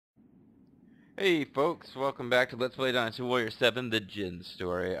Hey folks, welcome back to Let's Play Dynasty Warrior 7, the Jin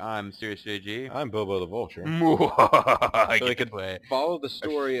story. I'm Serious JG. I'm Bobo the Vulture. I So we get to could play. follow the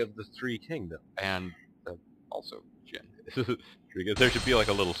story of the Three Kingdoms. And also Jin. Because there should be like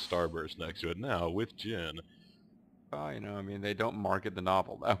a little starburst next to it now, with Jin. Well, you know, I mean, they don't market the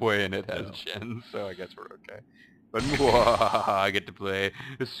novel that way, and it has No. Jin, so I guess we're okay. But I get to play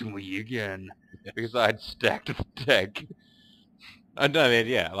Sima Yi again, because I'd stacked the deck. I mean,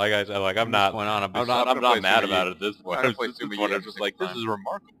 yeah, like I said, like I'm not mad about it at this point. I'm just like, this is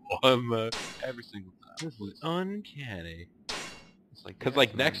remarkable. Every single time. This is uncanny. It's like, Because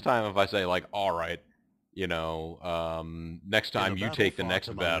like next time, if I say like, all right, you know, next time you take the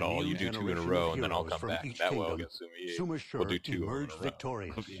next battle, you do 2 in a row, and then I'll come back. That way I'll get Sima Yi. We'll do 2 emerged in a row.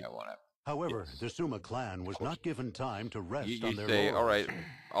 victorious. Yeah, whatever. However, the Suma clan was not given time to rest on You their say, laurels. all right,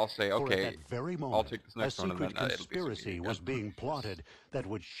 I'll say, For okay, at that very moment, I'll take this a next one, and secret then it'll be Sima Yi conspiracy again. was being plotted that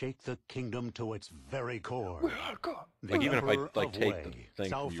would shake the kingdom to its very core. The Like even if I Emperor like of take Wei, the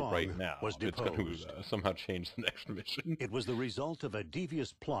thing Cao from you right Feng, now, was it's going to deposed. somehow change the next mission. It was the result of a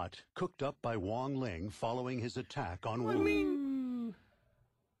devious plot cooked up by Wang Ling following his attack on Wu.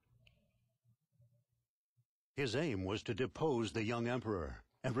 His aim was to depose the young emperor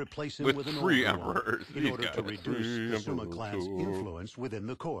and replace him with an 3 older one emperors. in These order guys. to reduce the Suma clan's Cool. influence within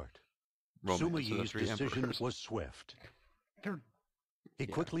the court. Romance Sima of the Yi's 3 decision emperors. was swift. They're- He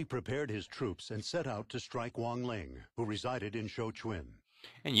quickly prepared his troops and set out to strike Wang Ling, who resided in Shouchuan.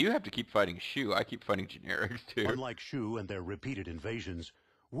 And you have to keep fighting Shu. I keep fighting generics, too. Unlike Shu and their repeated invasions,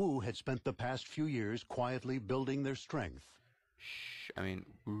 Wu had spent the past few years quietly building their strength, I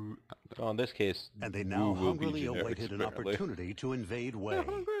mean, Well, in this case, and they Wu now will be hungrily generic, awaited an apparently. opportunity to invade Wei. they're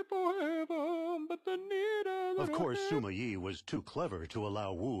hungry for heaven, but the need Of course, Sima Yi was too clever to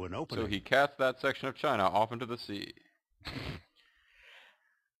allow Wu an opening. So he cast that section of China off into the sea.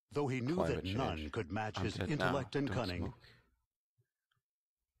 Though he knew Climate that change. none could match I'm his dead intellect now. and Don't cunning, smoke.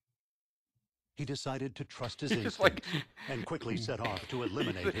 he decided to trust his He's just instinct like- and quickly set off to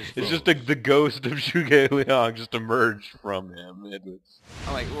eliminate his It's just foes. the ghost of Zhuge Liang just emerged from him.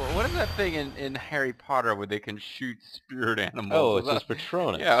 I'm like, well, what is that thing in Harry Potter where they can shoot spirit animals? Oh, Was it's just that-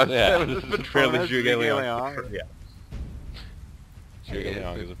 Patronus. Yeah, that was this just is apparently Patronus, Zhuge Zhuge Liang. Liang. Yeah. Zhuge Hey,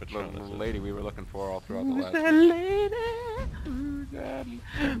 Liang the- is a the Patronus. lady we were looking for all throughout the Who's last that mission. lady? Who's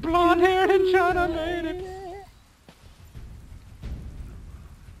that blonde-haired and China lady?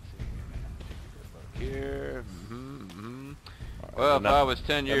 Here. Well, if I was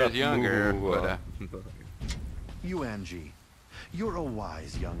 10 years enough younger, moo, but Yuanji, you're a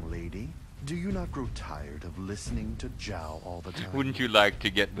wise young lady. Do you not grow tired of listening to Zhao all the time? wouldn't you like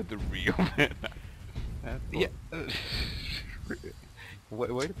to get with the real man? Yeah.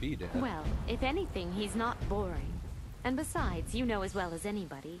 Way to be, Dad. Well, if anything, he's not boring. And besides, you know as well as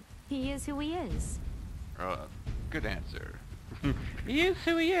anybody, he is who he is. Good answer. He is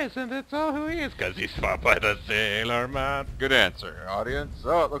who he is, and that's all who he is, because he's fought by the sailor man. Good answer, audience.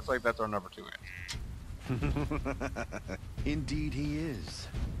 So it looks like that's our number 2 answer. Indeed he is.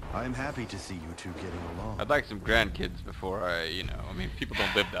 I'm happy to see you two getting along. I'd like some grandkids before I mean, people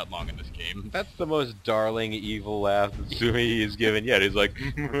don't live that long in this game. That's the most darling evil laugh that Sumi is given yet. He's like,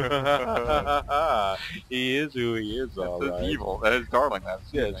 he is who he is, all That's right. evil. That is darling. That's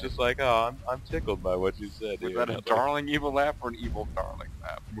Yeah, it's just like, oh, I'm tickled by what you said. Was here. that a darling evil laugh or an evil darling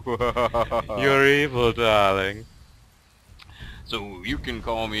laugh? You're evil, darling. So you can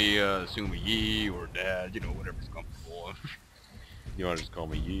call me Sima Yi or Dad, whatever's comfortable. You want to just call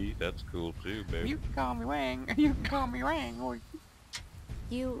me Yi? That's cool too, baby. You can call me Wang. You can call me Wang.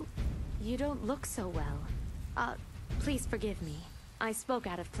 You don't look so well. Please forgive me. I spoke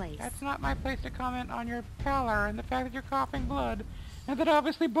out of place. That's not my place to comment on your pallor and the fact that you're coughing blood, and that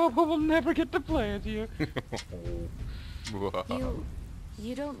obviously Bobo will never get to play as you.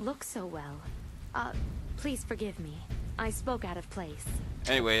 You don't look so well. Please forgive me. I spoke out of place.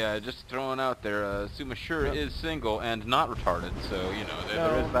 Anyway, just throwing out there, Suma sure is single and not retarded, so,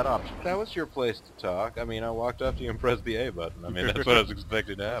 there is that option. That was your place to talk. I mean, I walked up to you and pressed the A button. I mean, that's what I was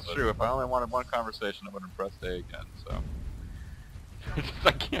expecting to happen. That's true. If I only wanted one conversation, I would have pressed A again, so.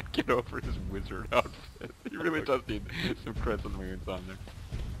 I can't get over his wizard outfit. He really does need some crescent moons on there.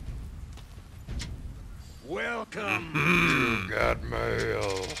 Welcome! You got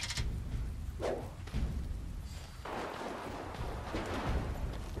mail.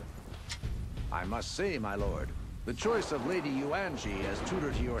 I must say, my lord, the choice of Lady Yuanji as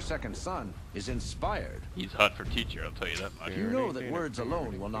tutor to your second son is inspired. He's hot for teacher, I'll tell you that much. You know that words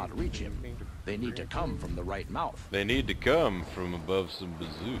alone will not reach him. They need to come from the right mouth. They need to come from above some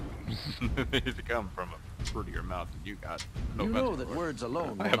bazooms. They need to come from prettier mouth than you got. You know that words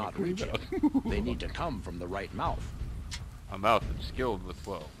alone will not reach it. They need to come from the right mouth. A mouth that's skilled with,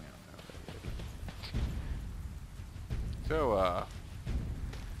 well, so,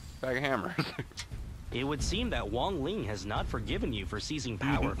 bag of hammers. It would seem that Wong Ling has not forgiven you for seizing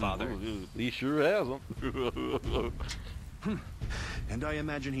power, Father. He sure hasn't. And I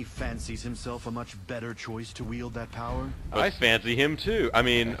imagine he fancies himself a much better choice to wield that power. I fancy him too. I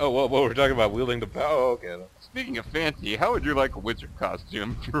mean, oh, well, we're talking about wielding the power. Okay. Speaking of fancy, how would you like a wizard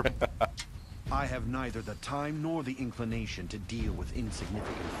costume? I have neither the time nor the inclination to deal with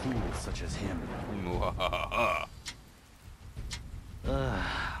insignificant fools such as him.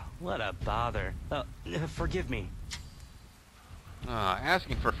 What a bother. Forgive me.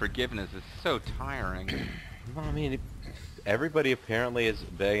 Asking for forgiveness is so tiring. Well, I mean, everybody apparently is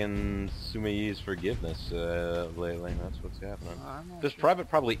begging Sima Yi's forgiveness lately. That's what's happening. This private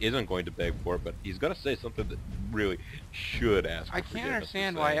probably isn't going to beg for it, but he's going to say something that really should ask for forgiveness. I can't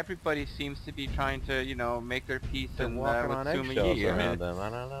understand why everybody seems to be trying to, you know, make their peace and with Sima Yi. I don't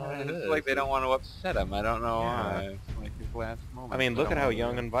know. It's like they don't want to upset him. I don't know why. It's like his last moment. I mean, look at how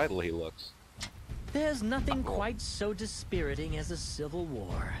young and vital he looks. There's nothing quite so dispiriting as a civil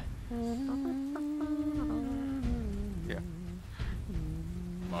war. Yeah.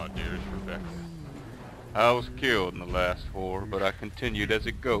 My dearest Rebecca, I was killed in the last war, but I continued as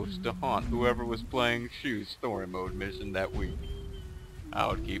a ghost to haunt whoever was playing Shu's story mode mission that week. I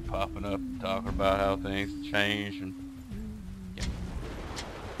would keep popping up and talking about how things changed and... Yeah.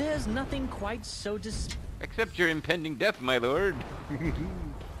 There's nothing quite so Except your impending death, my lord.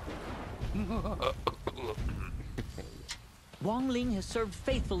 Wong Ling has served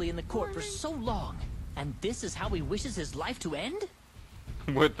faithfully in the court for so long, and this is how he wishes his life to end?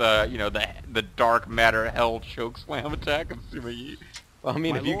 With you know, the dark matter hell choke slam attack of Sima Yi. Well, I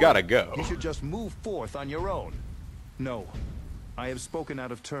mean, My if you lord, gotta go. You should just move forth on your own. No, I have spoken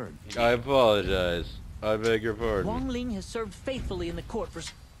out of turn. I apologize. I beg your pardon. Wong Ling has served faithfully in the court for...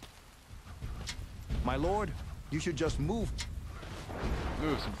 My lord, you should just move.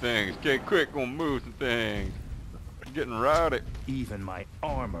 Move some things. Get quick, gonna move some things. Getting rowdy. Even my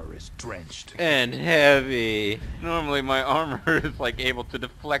armor is drenched. And heavy. Normally my armor is like able to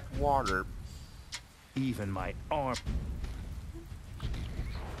deflect water. Even my arm.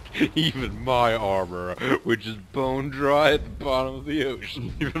 Even my armor, which is bone dry at the bottom of the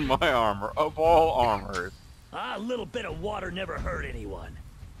ocean. Even my armor, of all armors. A little bit of water never hurt anyone.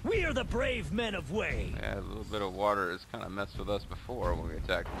 We are the brave men of Wei. Yeah, a little bit of water has kind of messed with us before when we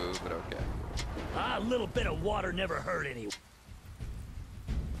attacked Wu, but okay. A little bit of water never hurt anyone.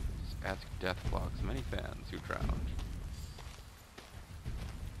 Spastic death blocks many fans who drowned.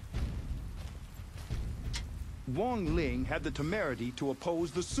 Wong Ling had the temerity to oppose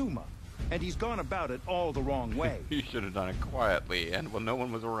the Suma, and he's gone about it all the wrong way. He should have done it quietly and when no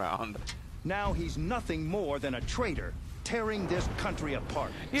one was around. Now he's nothing more than a traitor, tearing this country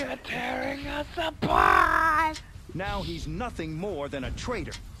apart. You're tearing us apart! Now he's nothing more than a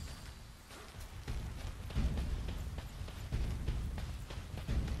traitor.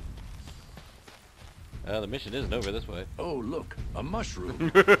 The mission isn't over this way. Oh, look, a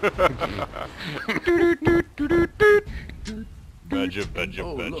mushroom. Badger, badger,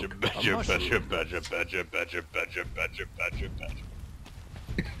 Oh, badger, look, a badger, mushroom. badger, badger, badger, badger, badger, badger, badger.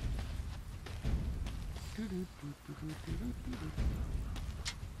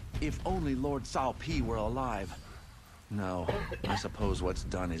 If only Lord Cao Pi were alive. No, I suppose what's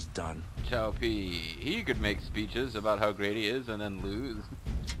done is done. Cao Pi, he could make speeches about how great he is and then lose.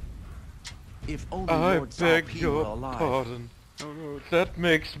 If only I Lord Cao beg Pi were your alive. pardon. That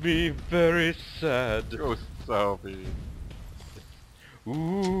makes me very sad. Ghost Cao Pi.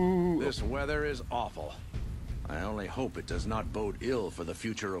 Ooh. This weather is awful. I only hope it does not bode ill for the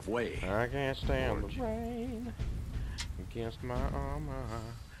future of Wei. I can't stand the rain against my armor.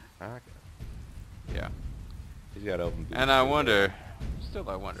 Yeah. He's got open boots. And I wonder, still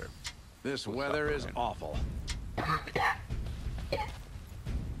I wonder. This What's weather up, is Ryan? awful.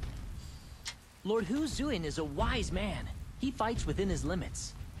 Lord Hu Zuin is a wise man. He fights within his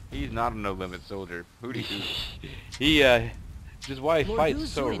limits. He's not a no-limit soldier. Who do you... He, which is why he Lord fights Hu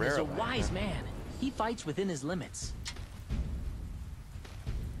so Zuin is rarely. a wise man. He fights within his limits.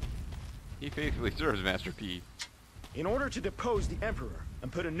 He faithfully serves Master P. In order to depose the Emperor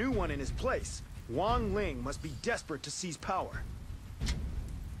and put a new one in his place, Wong Ling must be desperate to seize power.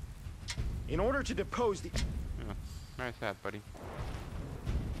 In order to depose the... Yeah. Nice hat, buddy.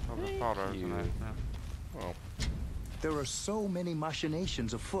 Over photos and that. Yeah. Well, There are so many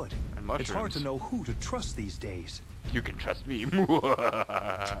machinations afoot. And It's hard to mushrooms. know who to trust these days. You can trust me.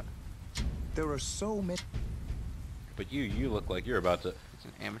 There are so many... but you look like you're about to... It's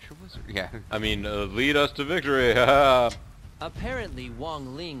an amateur wizard. Yeah. I mean, lead us to victory. Haha. Apparently,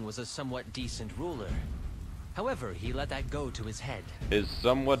 Wong Ling was a somewhat decent ruler. However, he let that go to his head. His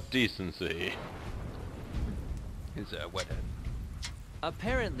somewhat decency. His wet head.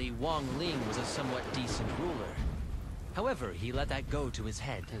 Apparently, Wong Ling was a somewhat decent ruler. However, he let that go to his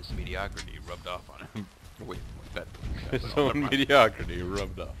head. His mediocrity rubbed off on him. Wait, that. His own mediocrity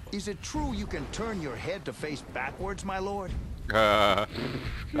rubbed off. Is it true you can turn your head to face backwards, my lord? That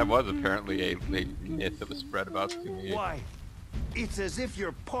was apparently a myth that was spread about to me. Why? It's as if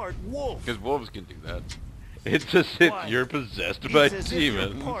you're part wolf. Because wolves can do that. It's as if Why? you're possessed by It's as if you're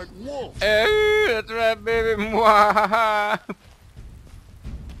demons. part wolf. Hey, that's right, baby. Mwah.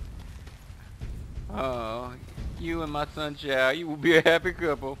 Oh, you and my son Chow, you will be a happy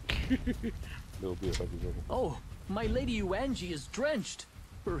couple. They'll be a happy couple. Oh, my Lady Yuanji is drenched.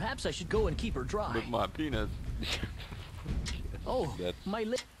 Perhaps I should go and keep her dry. With my penis. Oh, That's- my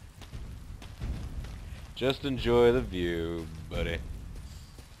li- Just enjoy the view, buddy.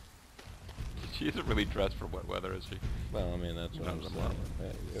 She isn't really dressed for wet weather, is she? Well, I mean, that's what I'm saying.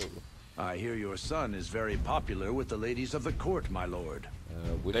 Hey, yo. I hear your son is very popular with the ladies of the court, my lord.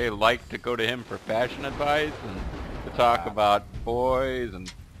 They like to go to him for fashion advice and to talk about boys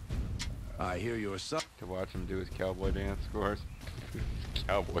and I hear your son... to watch him do his cowboy dance, of course.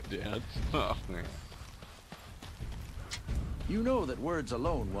 Cowboy dance. Oh, man. You know that words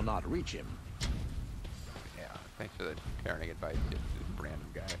alone will not reach him. Yeah, thanks for the parenting advice, this random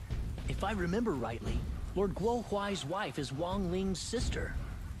guy. If I remember rightly, Lord Guo Huai's wife is Wong Ling's sister.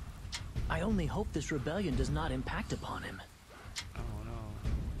 I only hope this rebellion does not impact upon him. Oh,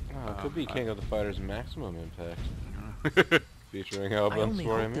 no. Oh, it could be King of the Fighters Maximum Impact. Featuring I Albans only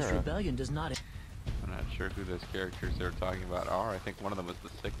for hope this Amira. rebellion does not... I'm not sure who those characters they're talking about are. I think one of them was the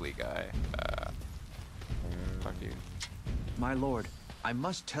sickly guy. Fuck you. My lord, I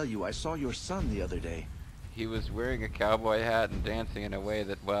must tell you I saw your son the other day. He was wearing a cowboy hat and dancing in a way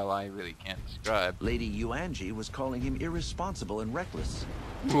that, well, I really can't describe. Lady Yuanji was calling him irresponsible and reckless.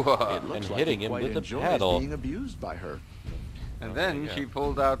 Whoa. It looks And like hitting he him quite with a enjoys paddle. being abused by her. And Oh then my God. she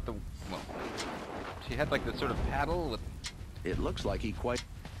pulled out the, well, she had like this sort of paddle with, It looks like he quite...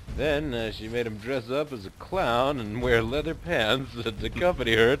 Then she made him dress up as a clown and wear leather pants to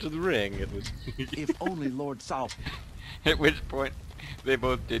accompany her to the ring. It was If only Lord Sao... at which point they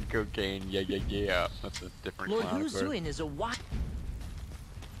both did cocaine. Yeah, yeah, yeah. That's a different Lord clown, Hu of course. Zuin is a what?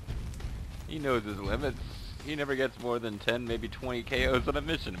 He knows his limits. He never gets more than 10, maybe 20 KOs on a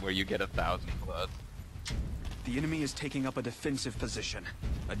mission where you get 1,000 plus. The enemy is taking up a defensive position.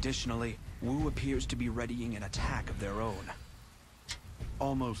 Additionally, Wu appears to be readying an attack of their own.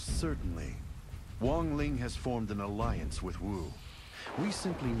 Almost certainly. Wong Ling has formed an alliance with Wu. We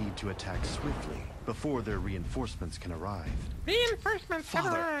simply need to attack swiftly before their reinforcements can arrive. Reinforcements have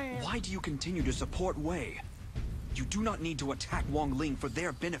Father, arrived. why do you continue to support Wei? You do not need to attack Wong Ling for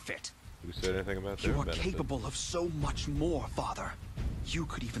their benefit. Who said anything about You their are benefit? capable of so much more, Father. You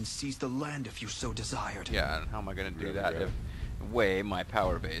could even seize the land if you so desired. Yeah, and how am I going to do Really that great. if Wei, my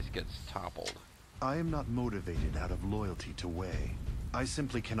power base, gets toppled? I am not motivated out of loyalty to Wei. I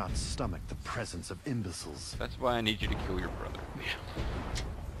simply cannot stomach the presence of imbeciles. That's why I need you to kill your brother.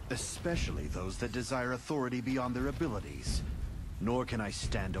 Especially those that desire authority beyond their abilities. Nor can I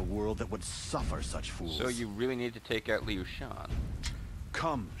stand a world that would suffer such fools. So you really need to take out Liu Shan.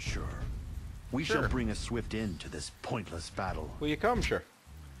 Come, sure. We Sure. shall bring a swift end to this pointless battle. Will you come, sure?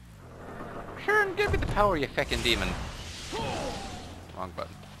 Sure, and give me the power, you feckin' demon. Wrong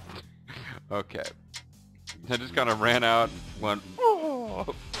button. Okay. I just kind of ran out and went,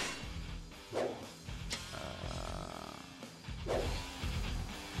 oh!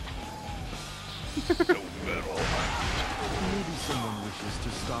 Maybe someone wishes to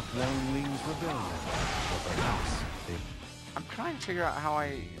stop Wong Ling's rebellion. Or perhaps they... I'm trying to figure out how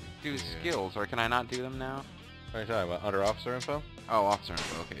I do skills, or can I not do them now? What are you talking about? Under officer info? Oh, officer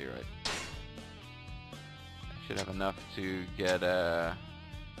info. Okay, you're right. I should have enough to get, Not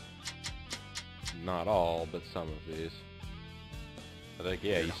all, but some of these. I think,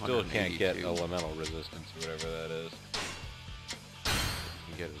 yeah, you still can't get 182. elemental resistance, or whatever that is. You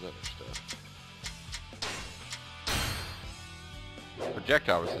can get his other stuff.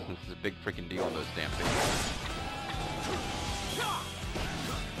 projectile resistance is a big freaking deal in those damn things.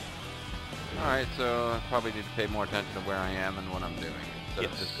 Alright, so I probably need to pay more attention to where I am and what I'm doing instead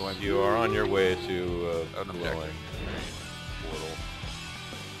of just going. You are on your way to an objective. glowing portal.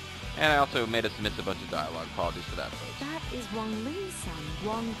 And I also made us miss a bunch of dialogue. Apologies for that, folks. That is Wong Ling's son,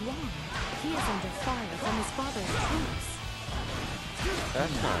 Wong Guan. He is under fire from his father's troops.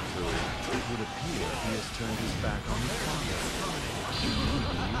 That's not true. It would appear he has turned his back on his father. He may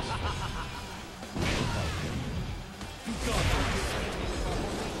be useful. We will help him.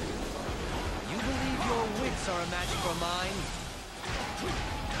 You believe your wits are a match for mine?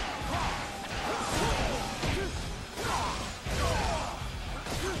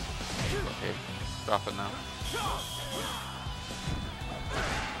 Okay, stop it now.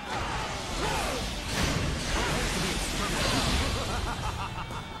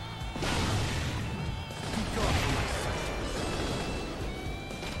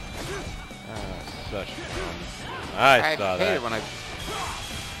 Such fun. I saw that. When I...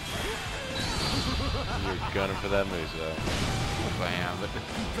 You're gunning for that moose, though. Yes, I am. But I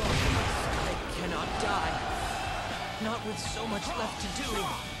cannot die. Not with so much left to do.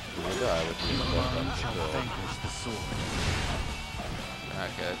 You will die with your stuff up Shall still. vanquish the sword.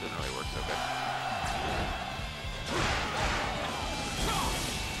 okay, that didn't really work so good.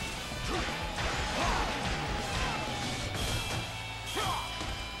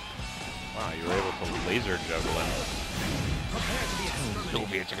 Wow, you were able to laser juggle him.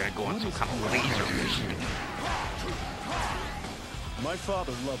 Soviets are gonna go on some kind of laser mission. My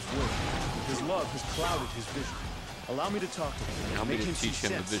father loves work. His love has clouded his vision. Allow me to talk to him. Allow me Make to him see teach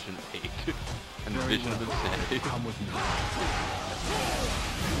him the sense. Vision 8 and the Very Vision of well. Insanity. Come with me.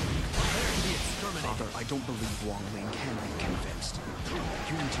 Father, I don't believe Wong Ling can be convinced.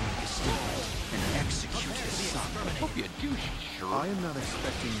 You need to make a statement and execute his son. Don't be a douche, sure. I am not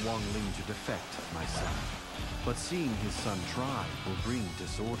expecting Wong Ling to defect, my son. But seeing his son try will bring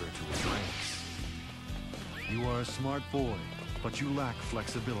disorder to his ranks. You are a smart boy, but you lack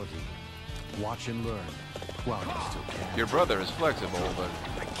flexibility. Watch and learn while you still can. Your brother is flexible, but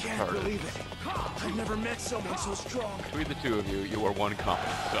I can't harder. believe it. I've never met someone so strong. Between the two of you, you are one common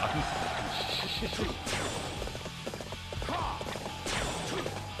son.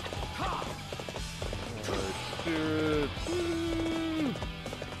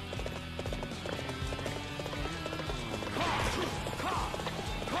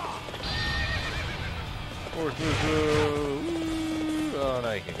 Oh,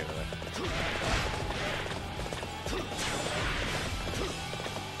 no, you can't get to that.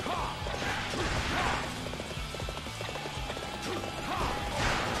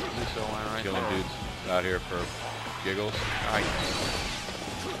 Right Killing there. dudes out here for giggles. I'd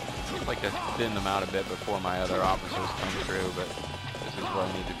like to thin them out a bit before my other officers come through, but this is where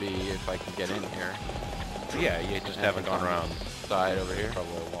I need to be if I can get in here. Yeah, you just haven't gone around side over here.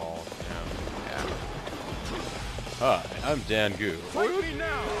 Probably a wall. Yeah. Hi, I'm Dan Gu. Fight me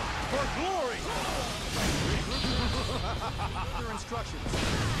now for glory. Your instructions.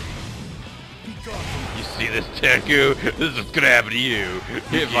 Be gone. You see this, Dan Gu? This is gonna happen to you.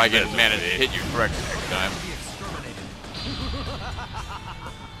 If I can manage to hit you correctly next time. Be exterminated.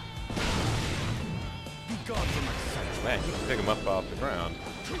 Be gone from my sight. Man, you can pick him up off the ground.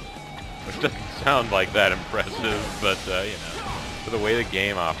 Which doesn't sound like that impressive, but, you know, for the way the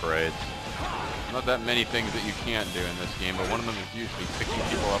game operates. Not that many things that you can't do in this game, but one of them is usually picking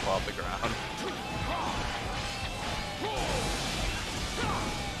people up off the ground.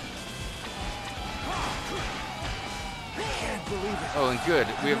 Oh, and good.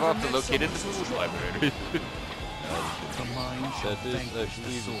 We have also located the food library. The mind shall That is vanquish the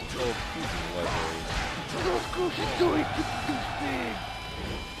Steve's sword. old food library.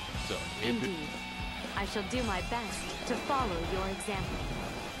 So, Indeed. I shall do my best to follow your example.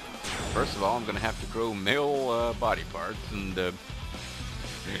 first of all, I'm going to have to grow male body parts, and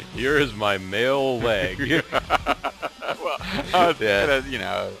here is my male leg. well, you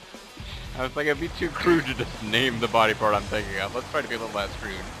know, I was like, it'd be too crude to just name the body part I'm thinking of. Let's try to be a little less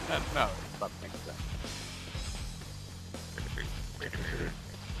crude. No, stop thinking that.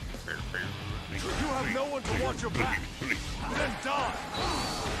 You have no one to watch your back. Then die.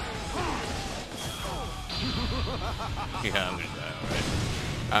 Yeah, I'm gonna die, alright.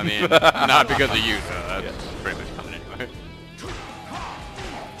 I mean, not because of you, so that's pretty much coming anyway.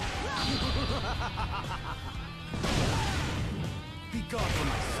 Be gone from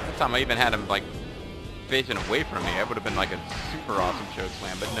my sight. That time I even had him, like, facing away from me. That would have been like a super awesome choke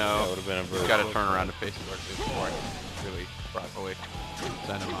slam, but no. That would have been a Just gotta turn around to face the archer before I really properly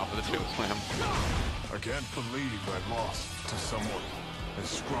send him off with a choke slam. I can't believe I lost to someone as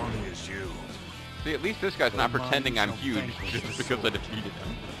scrawny as you. See, at least this guy's not pretending I'm huge just because I defeated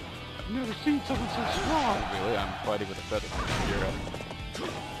him. I've never seen someone so strong. Really, I'm fighting with a feather hero.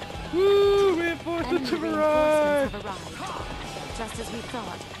 Woo! Reinforcements have arrived! Have arrived. Just as we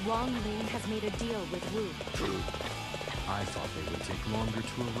thought, Wong Ling has made a deal with Wu. I thought they would take longer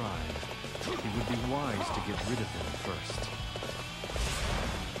to arrive. It would be wise to get rid of them first.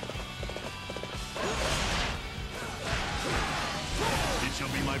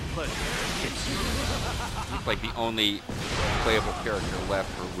 my pleasure. He's like the only playable character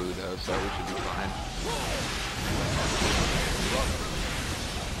left for Wu, though, so we should be fine.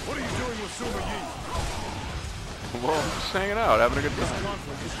 What are you doing with Sima Yi? Well, I'm just hanging out, having a good time.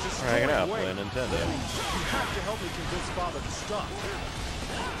 We're hanging out playing Nintendo. You have to help me convince Father to stop.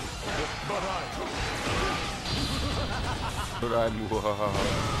 But I'm...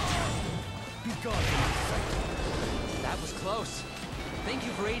 That was close. Thank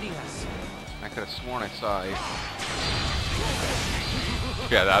you for aiding us. I could have sworn I saw you.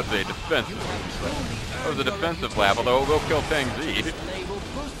 Yeah, that was a defensive. That was a defensive lap, although we'll go kill Tang Zi.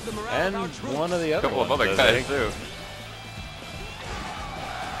 And one of the other couple of other guys, too.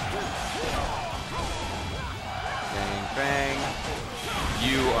 Bang, bang.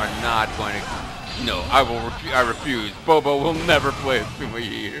 You are not going to... No, I refuse. Bobo will never play as Sima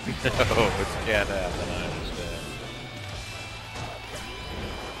Yi. No, it can't happen, I understand.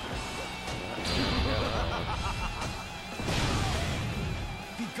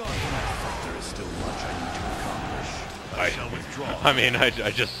 There is still much I need to accomplish. I shall withdraw. I mean, I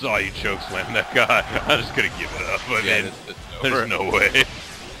just saw you chokeslam that guy. I'm just gonna give it up. I mean, there's no way.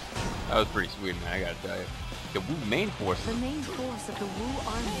 That was pretty sweet, man, I gotta tell you. The Wu main force. The main force of the Wu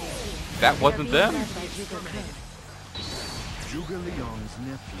army is here. That wasn't them? Zhuge Liang's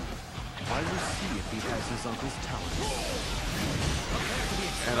nephew. I will see if he has his uncle's talent.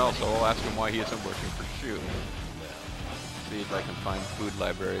 And also, I'll ask him why he isn't working for Shu. See if I can find food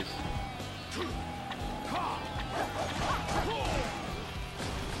libraries.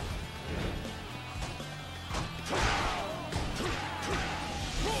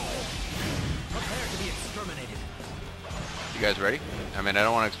 You guys ready? I mean, I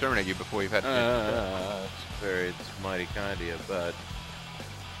don't want to exterminate you before you've had it's mighty kind of you, but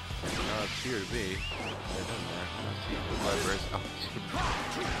no, it's here to be.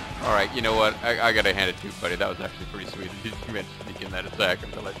 Alright, you know what? I gotta hand it to you, buddy. That was actually pretty sweet. You managed to sneak in that attack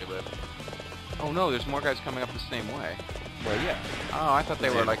and to let you live. Oh no, there's more guys coming up the same way. Well, yeah. Oh, I thought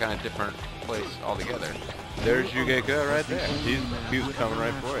they were like on a different place altogether. There's Yugeka right there. He was coming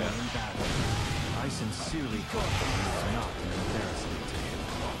right for you. I sincerely hope he is not an embarrassment to him.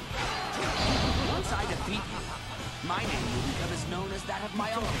 Once I defeat you, my name will become as known as that of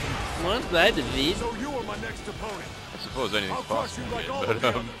my uncle. Once I defeat... So you are my next opponent. I suppose anything's I'll crush you possible, like all but of the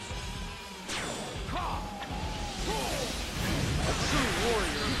others. A true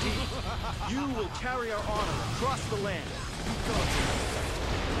warrior indeed. You will carry our honor across the land.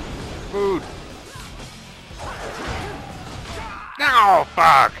 Food. No,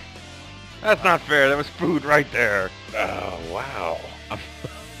 fuck. That's not fair. That was food right there. Oh, wow. I'm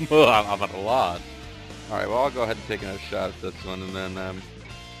at a loss. Alright, well, I'll go ahead and take another shot at this one, and then, Alright.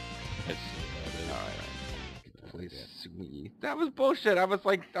 Please, sweet. That was bullshit. I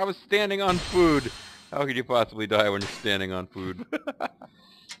was standing on food. How could you possibly die when you're standing on food?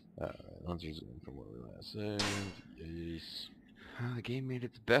 Alright, let's resume from where we last saved. Yes. The game made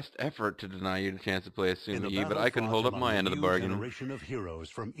its best effort to deny you the chance to play as Sima Yi, but I couldn't hold up my end of the bargain. A generation of heroes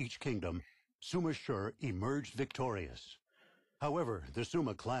from each kingdom, Sima Shi emerged victorious. However, the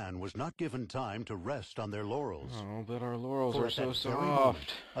Sima clan was not given time to rest on their laurels. Oh, but our laurels For are at so that very soft.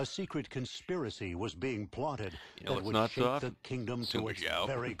 moment, a secret conspiracy was being plotted that would not shake soft? the kingdom to its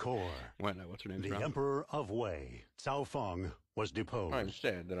very core. What's her name? The Emperor of Wei, Cao Feng, was deposed. I'm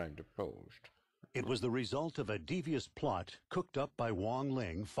sad that I'm deposed. It was the result of a devious plot cooked up by Wang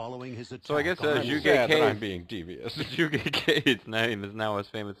Ling following his attack. So I guess Zhuge Ke I'm being devious. Zhuge Ke's name is now as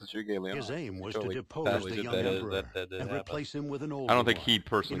famous as Zhuge Liang. His aim was Totally to depose badly the young that emperor that and replace him with an old I don't think one he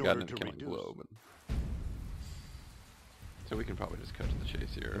personally in got order into to killing reduce- blow, but so we can probably just cut to the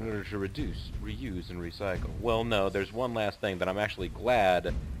chase here. In order to reduce, reuse, and recycle. Well, no, there's one last thing that I'm actually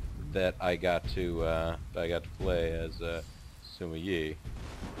glad that I got to play as Sima Yi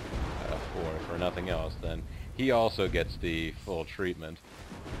for nothing else. Then he also gets the full treatment.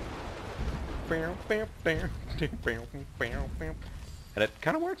 And it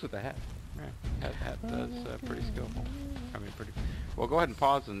kind of works with the hat. Yeah, hat does pretty skillful. I mean, pretty. Well, go ahead and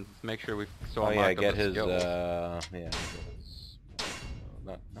pause and make sure we saw. Oh yeah, get his skills.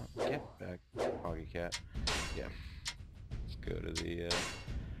 not cat back, Hoggy Cat. Yeah. Let's go to the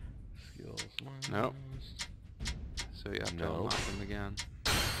skills. Nope. So you have to No. unlock them again.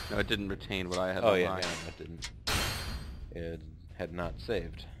 No, it didn't retain what I had. Oh yeah, unlocked. yeah, it didn't. It had not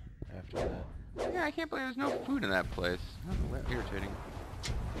saved after that. Yeah, I can't believe there's no food in that place. That's irritating.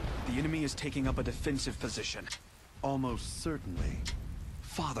 The enemy is taking up a defensive position. Almost certainly.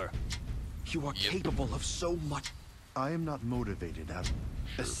 Father, you are capable of so much. I am not motivated out,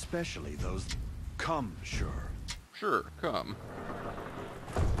 especially those. Come, sure. Sure, come.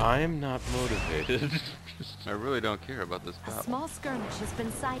 I am not motivated. I really don't care about this A battle. small skirmish has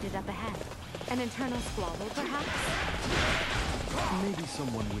been sighted up ahead. An internal squabble, perhaps? Maybe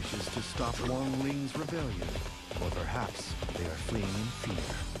someone wishes to stop Wang Ling's rebellion. Or perhaps they are fleeing in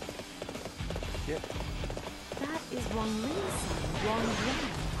fear. Yep. That is Wang Ling's son, Wang Ling.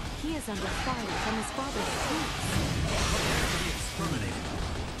 He is under fire from his father's troops.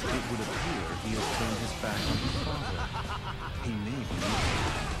 It would appear he has turned his back on his father. He may be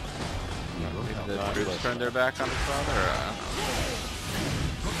Did the troops turn their back on his father? Or, I don't know.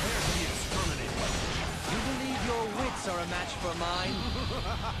 You believe your wits are a match for mine?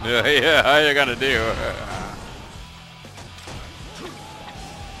 Yeah, how you gonna do?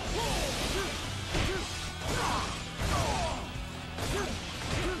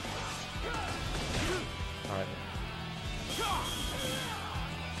 Alright.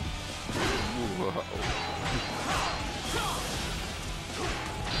 Whoa.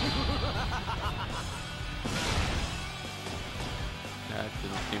 That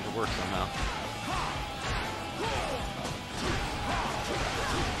didn't seem to work somehow.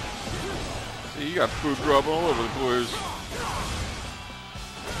 See, you got food dropping all over the place.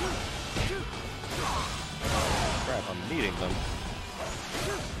 Crap, I'm needing them.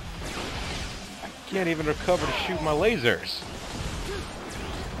 I can't even recover to shoot my lasers.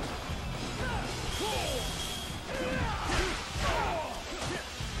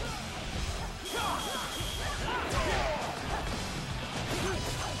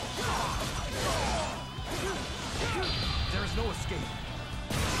 There is no escape.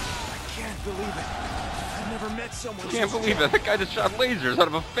 I can't believe it. I've never met someone. Can't believe it. That guy just shot lasers out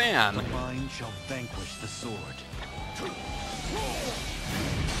of a fan. The mind shall vanquish the sword.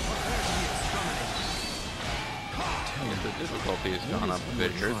 The difficulty has gone up a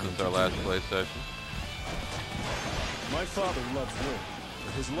bit here since our last play session. My father loves Link,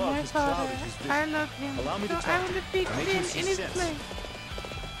 but his love has clouded his vision. I love him. Allow me to So talk I to will him, defeat make him him see in his sense. place.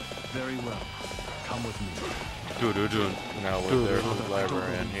 Very well. Come with me. Now with their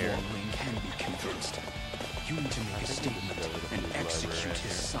librarian here. Wang Ling can be convinced. You need to make a statement and execute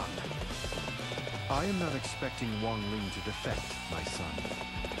his son. I am not expecting Wang Ling to defect, my son.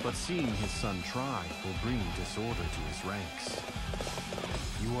 But seeing his son try will bring disorder to his ranks.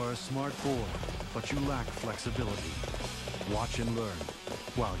 You are a smart boy, but you lack flexibility. Watch and learn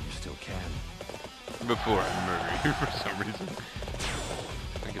while you still can. Before I murder you for some reason.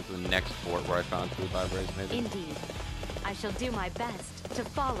 I think it's the next fort where I found food libraries, maybe. Indeed. I shall do my best to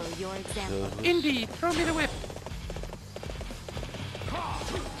follow your example. Indeed, throw me the whip.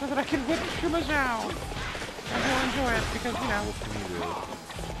 So that I can whip Sima Zhao. I will enjoy it because, you know.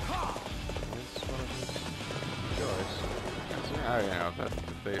 I don't know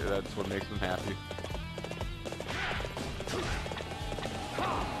if that's what makes them happy.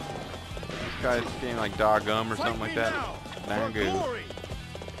 This guy's being like Dogum or something like that. Bangu.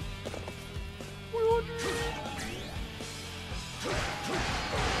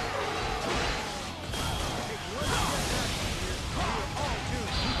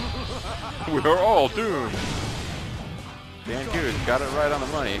 We are all doomed. Dan Goose got it right on the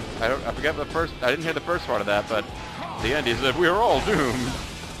money. I forget the first. I didn't hear the first part of that, but at the end he said we are all doomed.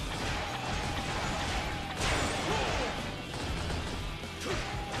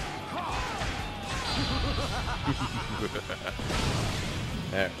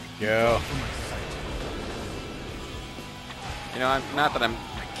 There we go. You know, I'm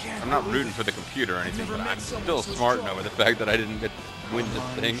not rooting for the computer or anything, but I'm still smarting over the fact that I didn't get to win this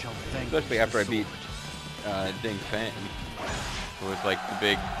thing, especially after I beat Ding Fang, who was like the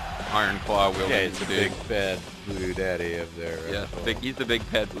big iron claw wielding. Yeah, he's the big bad voodoo daddy of their. Yeah, he's the big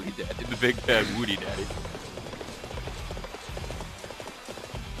bad Woody daddy. The big bad Woody daddy.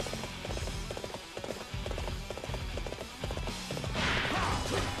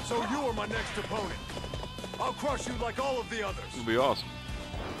 So you are my next opponent. I'll crush you like all of the others. It'll be awesome.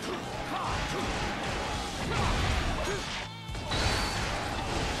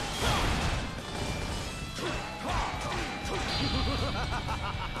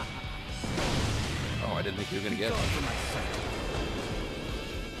 Oh, I didn't think you were gonna get it.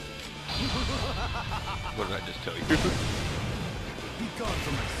 What did I just tell you? Be gone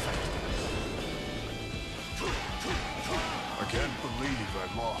from my sight. I can't believe I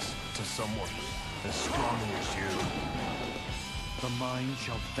lost to someone as strong as you. The mind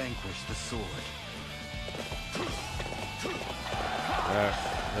shall vanquish the sword. Alright,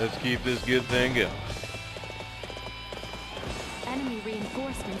 let's keep this good thing going. Enemy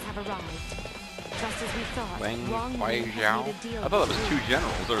reinforcements have arrived. Just as we thought, Wang Wang Huai Ling has Zhao? made a deal I thought it with was two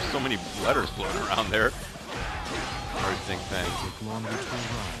generals. There were so many letters floating around there. Or bursting thing. Take longer to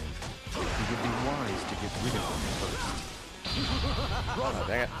arrive. It would be wise to get rid of them first. Oh,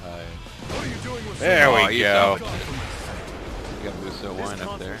 dang it. What are you doing with There Oh, we you go. You got Muso This wine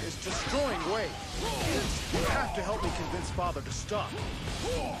up there. conflict is destroying Wei. You have to help me convince Father to stop.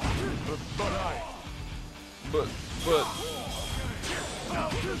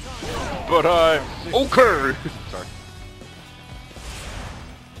 But I... Okay! Sorry.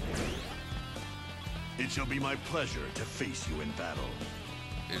 It shall be my pleasure to face you in battle.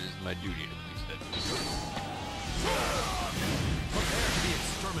 It is my duty to please that. Prepare to be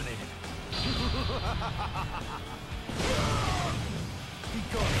exterminated. Be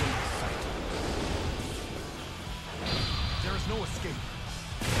gone from my sight. There is no escape.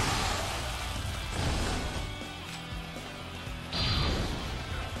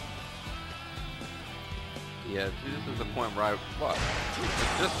 Yeah, see, this is the point where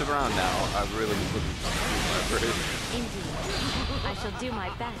just around now, I really was looking for some food. Indeed. I shall do my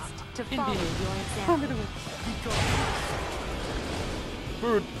best to follow your example.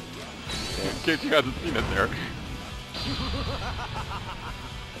 Food! In case you hadn't seen it there.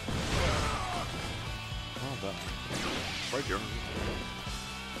 Well done. Right here.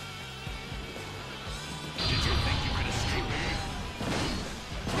 Did you think you could escape me?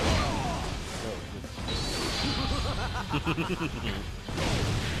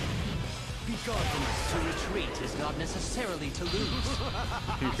 Be gone from us. To retreat is not necessarily to lose.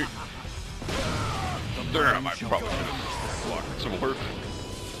 Damn, I probably should have blocked some work.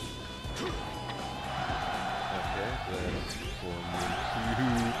 Okay, so that's 1,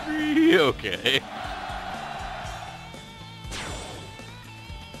 2, 3. Okay.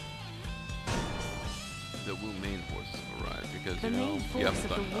 The Wu main forces have arrived because, The you know, main you force haven't of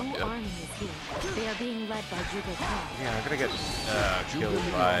the done enough Wu yet. army is here. They are being led by Zhuge Ke. Yeah, I'm gonna get killed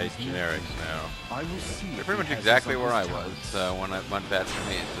by generics now. I will see. They're if pretty he much has exactly his where I others was talents. when I went back to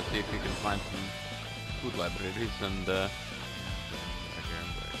me to see if you can find some food libraries and back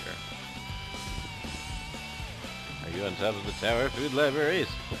here. Are you on top of the tower? Food libraries.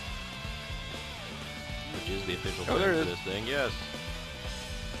 Which is the official Oh, there plan it for is. this thing, yes.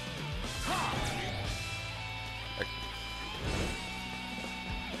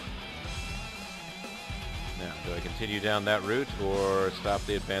 Now, do I continue down that route or stop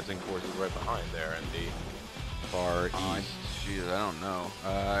the advancing forces right behind there in the far east? Jeez, I don't know.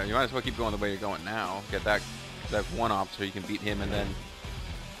 You might as well keep going the way you're going now. Get that one officer, you can beat him, and then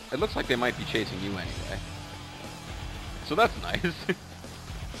it looks like they might be chasing you anyway. So that's nice.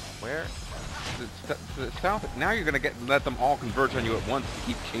 Where? The south. Now you're gonna let them all converge on you at once to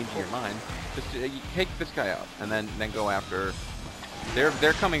keep changing your mind. Just you take this guy out, and then go after.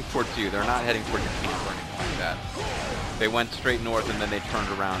 They're coming towards you. They're not heading towards your camp or anything like that. They went straight north, and then they turned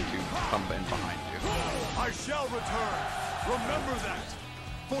around to come in behind you. I shall return. Remember that.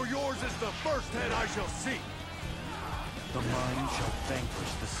 For yours is the first head I shall see. The mind shall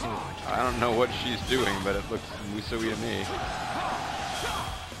vanquish the sword. I don't know what she's doing, but it looks Musui to me.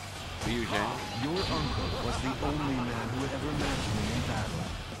 Liu Zhang. Your uncle was the only man who would ever match me in battle.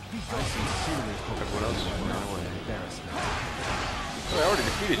 I sincerely hope What else? not an embarrassment. Oh, I already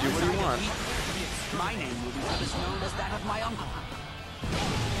defeated you. What do you want? My name will be as known as that of my uncle.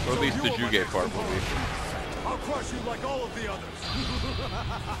 Or at least the Juge part will be. I'll crush you like all of the others.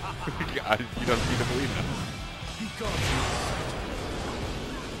 God, you don't need to believe that. Be gone from my sight.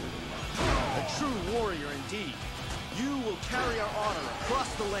 A true warrior indeed. You will carry our honor across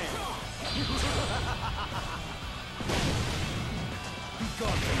the land. Be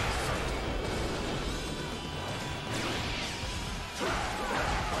gone from my sight.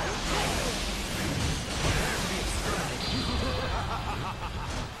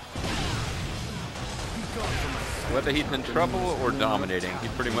 Whether he's in trouble or dominating, he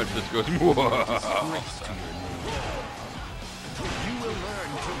pretty much just goes, whoa. You will learn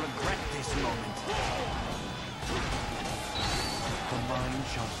to regret this moment. The mind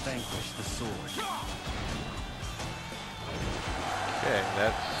shall vanquish the sword. Okay,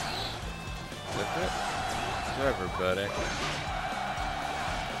 that's it. It's over, buddy.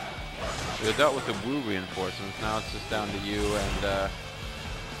 We dealt with the Wu reinforcements, now it's just down to you and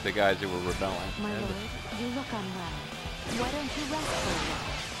the guys who were rebelling. My lord, you look unwell. Why don't you rest for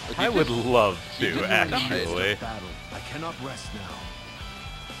a while? I would love you to, just actually. Battle. I cannot rest now.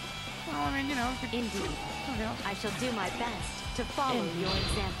 Well, I mean, you know, Indeed. something else. I shall do my best to follow your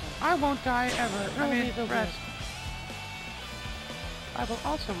example. I won't die ever. Show I me mean, the rest. I will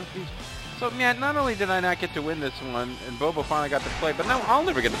also refuse. So, man, not only did I not get to win this one, and Bobo finally got to play, but now I'll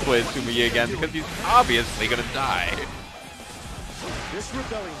never get to play as Sima Yi again because he's obviously gonna die. This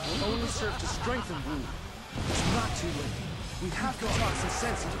rebellion will only serve to strengthen Wu. It's not too late. We have to talk some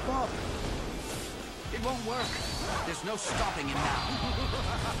sense into Father. It won't work. There's no stopping him now.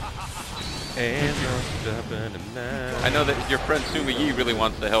 Ain't no stopping him now. I know that your friend Sima Yi really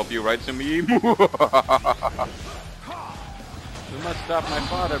wants to help you, right, Sima Yi? We must stop my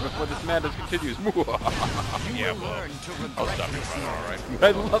father before this madness continues. Yeah, well, I'll stop your father, all right.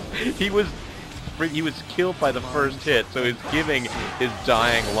 I love he was killed by the first hit, so he's giving his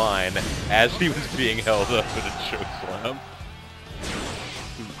dying line as he was being held up in a choke slam.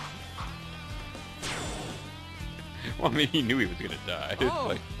 Well, I mean, he knew he was gonna die. Oh,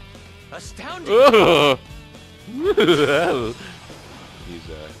 Like, astounding! He's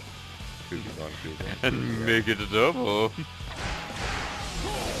kooky on kooky. And make it a double. He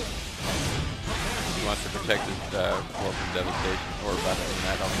wants to protect his world from devastation, or rather, in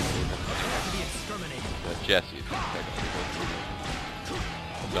that Jesse is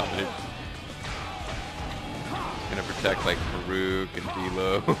gonna protect like Farouk and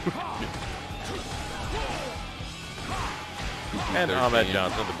D-Lo. And Ahmed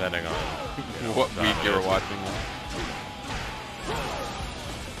Johnson, depending on what week you were watching.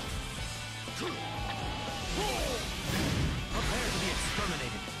 Prepare to be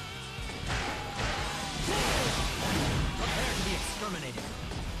exterminated. Prepare to be exterminated.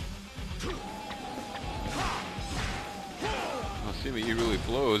 Oh, Sima Yi really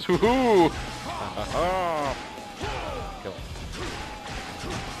flows. Woohoo! Kill him.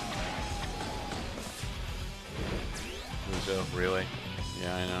 So, really?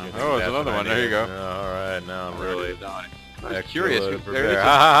 Yeah, I know. Oh, it's another one. There you go. Alright, now I'm really I'm curious.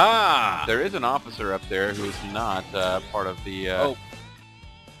 There is an officer up there who's not part of the.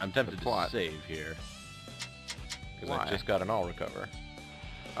 I'm tempted to save here. Because I just got an all recover.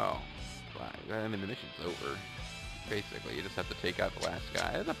 Oh. I mean, the mission's over. Basically, you just have to take out the last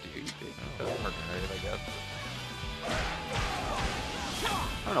guy. It's up to you. It doesn't work right, I guess.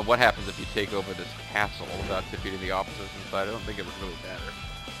 I don't know what happens if you take over this castle without defeating the officers inside. I don't think it would really matter.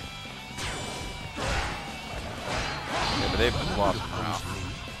 Yeah, but they've just lost morale.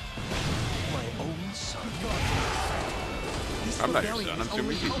 My own son. I'm not your son, I'm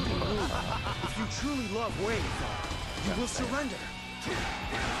Sima Yi. If you truly love Wayne, you will surrender. If you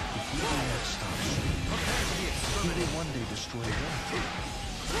do not stop soon, he will one day destroy Wayne.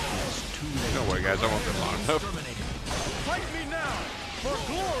 It's too late. Don't worry, guys, I won't get long enough. Fight me now, for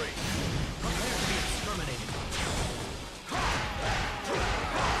glory. Prepare to be exterminated.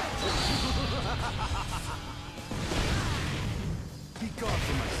 Be gone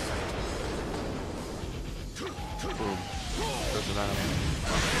from my sight. Boom. Doesn't matter. I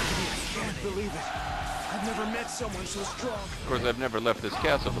can't believe it. I've never met someone so strong. Of course, I've never left this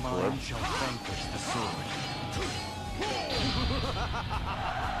castle before. Mine shall vanquish the sword.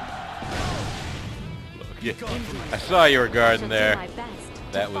 I saw you were guarding there.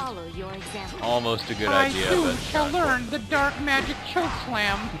 That was almost a good idea. I too but shall learn the dark magic choke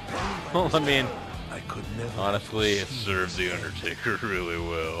slam. Well, I mean, I could never honestly, it serves the Undertaker really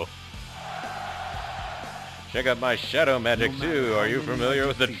well. Check out my shadow magic too. Are you familiar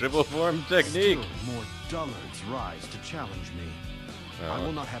with the triple form technique? Still more dullards rise to challenge me. I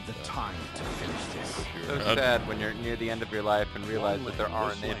will not have the time to finish this. So sad when you're near the end of your life and realize that there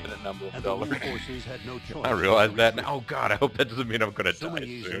are an infinite number of dollars. I realize that now. Oh god, I hope that doesn't mean I'm gonna die Sima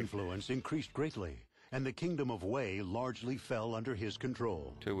Yi's soon. influence increased greatly, and the kingdom of Wei largely fell under his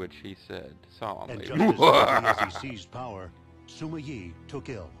control. To which he said solemnly, And just as quickly as he seized power, Sima Yi took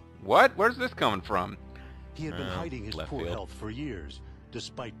ill. What? Where's this coming from? He had been hiding his poor field. health for years,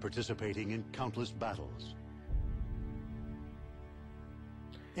 despite participating in countless battles.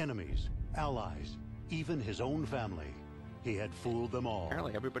 Enemies, allies, even his own family. He had fooled them all.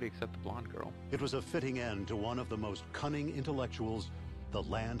 Apparently everybody except the blonde girl. It was a fitting end to one of the most cunning intellectuals the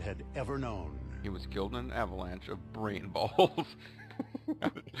land had ever known. He was killed in an avalanche of brain balls.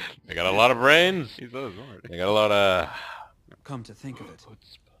 They got a lot of brains. He's so smart. They got a lot of... Come to think of it,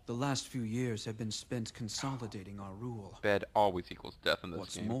 the last few years have been spent consolidating our rule. Bed always equals death in this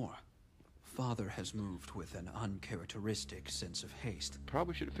What's game. more, Father has moved with an uncharacteristic sense of haste.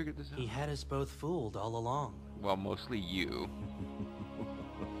 Probably should have figured this out. He had us both fooled all along. Well, mostly you.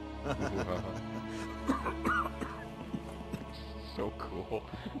 So cool.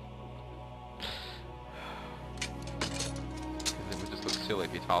 It would just look silly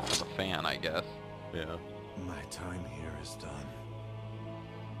if you tossed up a fan, I guess. Yeah. My time here is done.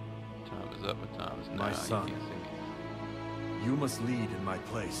 Time is up, but time is now. My son. You can't think. You must lead in my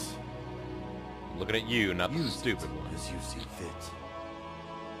place. I'm looking at you, not the Use stupid it one. as you see fit.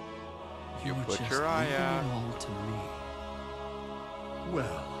 You You're put just your eye leaving out. it all to me.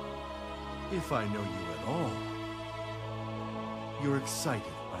 Well, if I know you at at all. You're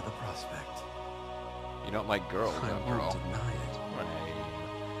excited by the prospect. You don't like girls, I after won't all. deny it. Right.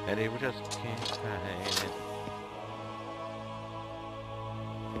 And it just can't hide it.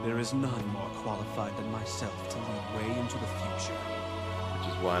 There is none more qualified than myself to lead way into the future. Which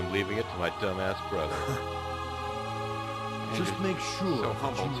is why I'm leaving it to my dumbass brother. Just make sure so that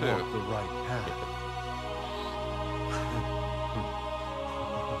humble, you too. walk the right path.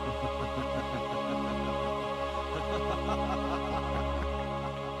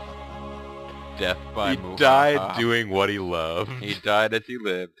 Death by He Muhaha. died doing what he loved. He died as he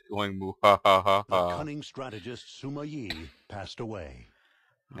lived, going Muhaha. The cunning strategist Sima Yi passed away.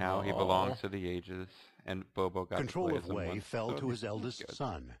 Now he belongs to the ages, and Bobo got Control to play of as him Wei once, fell so to his he's eldest good.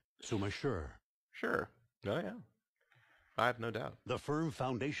 son, Sima Shi. Sure. Oh, yeah. I have no doubt. The firm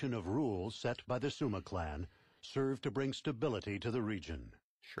foundation of rules set by the Sima clan served to bring stability to the region.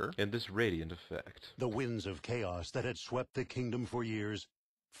 Sure. And this radiant effect. The winds of chaos that had swept the kingdom for years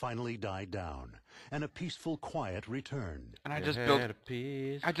finally died down, and a peaceful quiet returned. And I just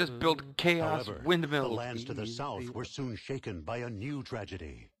built chaos However, windmills. the lands to the south were soon shaken by a new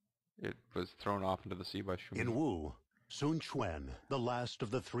tragedy. It was thrown off into the sea by Shu. In Wu, Sun Quan, the last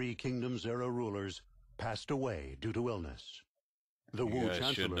of the Three Kingdoms-era rulers, passed away due to illness. The You Wu guys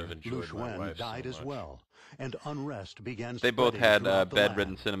shouldn't chancellor, have enjoyed Lu my Xuan, wife so died as much. well, and unrest began They both spreading had throughout the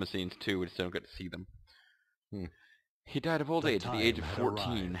bedridden land. cinema scenes too. We just don't get to see them. He died of old age at the age of time had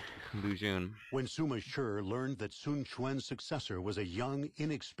 14. arrived. Lu Jun. When Sima Shi learned that Sun Quan's successor was a young,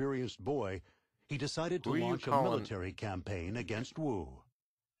 inexperienced boy, he decided to Who are you launch a calling- military campaign against Wu.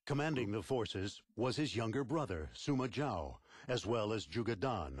 Commanding the forces was his younger brother, Sima Zhao, as well as Zhuge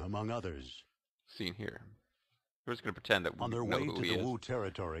Dan, among others. Seen here. We're just going to pretend that we On their know way who to he the is. Wu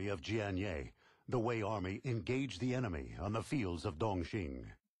territory of Jianye, the Wei army engaged the enemy on the fields of Dongxing.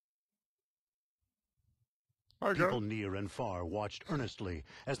 People near and far watched earnestly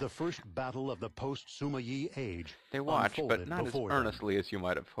as the first battle of the post-Sima Yi age They watched, but unfolded not as before them. earnestly as you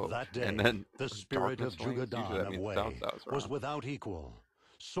might have hoped. That day, and then the spirit of darkness reigns. Zhuge Dan Usually that of means Wei South was wrong. without equal,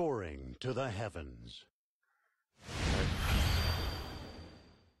 soaring to the heavens.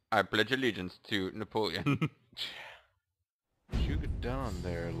 I pledge allegiance to Napoleon. Zhuge Dan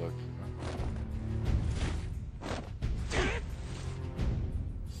there looked...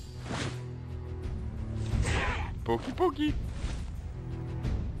 Pokey pokey.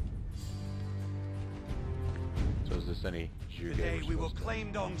 So is this any Zhuge? Today we're we will supposed to-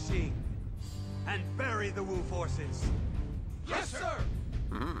 claim Dongxing and bury the Wu forces. Yes, sir!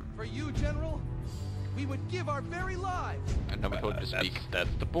 Mm. For you, General, we would give our very lives. And nobody told you to speak. That's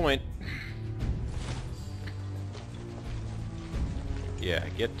the point. Yeah,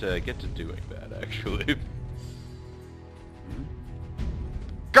 get to doing that, actually.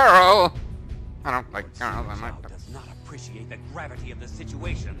 Girl! I don't like girls. I Sima like Zhao does not appreciate the gravity of the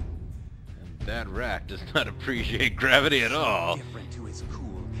situation. And that rat does not appreciate gravity at all. Different to his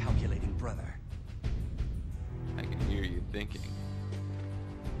cool, calculating brother. I can hear you thinking.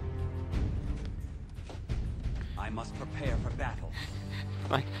 I must prepare for battle.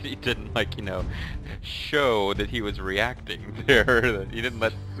 Like he didn't, like, you know, show that he was reacting there. That he didn't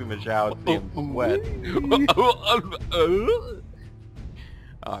let Sima Zhao see him sweat.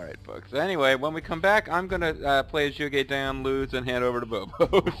 Alright, folks. Anyway, when we come back, I'm gonna play as Zhuge Dan, lose, and hand over to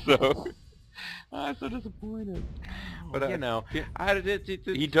Bobo. So, I'm so disappointed. But you know,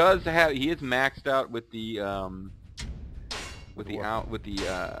 he does have. He is maxed out with the hold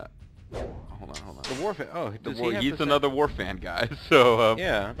on. The war fan. Oh, does he have he's the same- another war fan guy. So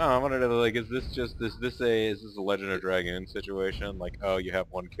yeah. No, I wanted to like, is this a Legend of Dragon situation? Like, oh, you have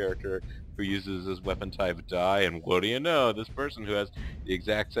one character who uses this weapon type die, and what do you know? This person who has the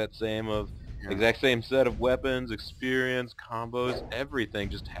exact same set of weapons, experience, combos, everything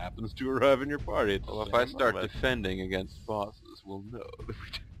just happens to arrive in your party. At the well, if same I start moment. defending against bosses, we'll know.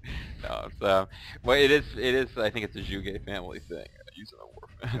 No, it's well, it is. I think it's a Zhuge family thing. Using a war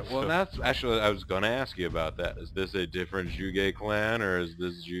fan. Well, that's actually, I was going to ask you about that. Is this a different Zhuge clan, or is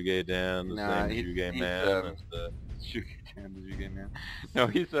this Zhuge Dan the same Zhuge man as the... Zhuge Dan, the Zhuge man. No,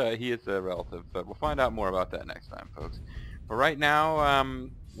 he is a relative, but we'll find out more about that next time, folks. But right now,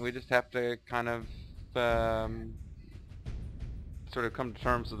 we just have to kind of sort of come to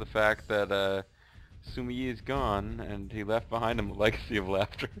terms with the fact that Sima Yi is gone, and he left behind him a legacy of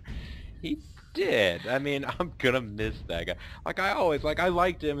laughter. He did. I mean, I'm gonna miss that guy. Like, I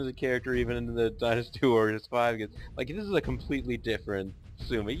liked him as a character even in the Dynasty Warriors 5. Like, this is a completely different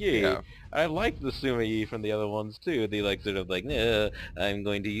Sima Yi. Yeah. I liked the Sima Yi from the other ones too. The like sort of like, I'm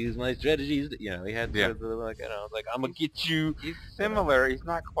going to use my strategies. You know, he had sort of the, like, you know, like I'm gonna get you. He's similar. He's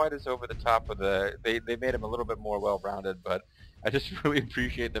not quite as over the top of the. They made him a little bit more well-rounded, but I just really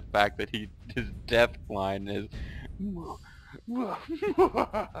appreciate the fact that his death line is.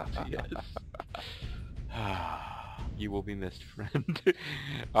 Yes. You will be missed, friend.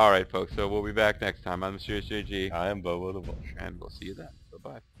 All right, folks. So we'll be back next time. I'm Monsieur JG. I am Bobo the Vulture, and we'll see you then.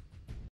 Bye bye.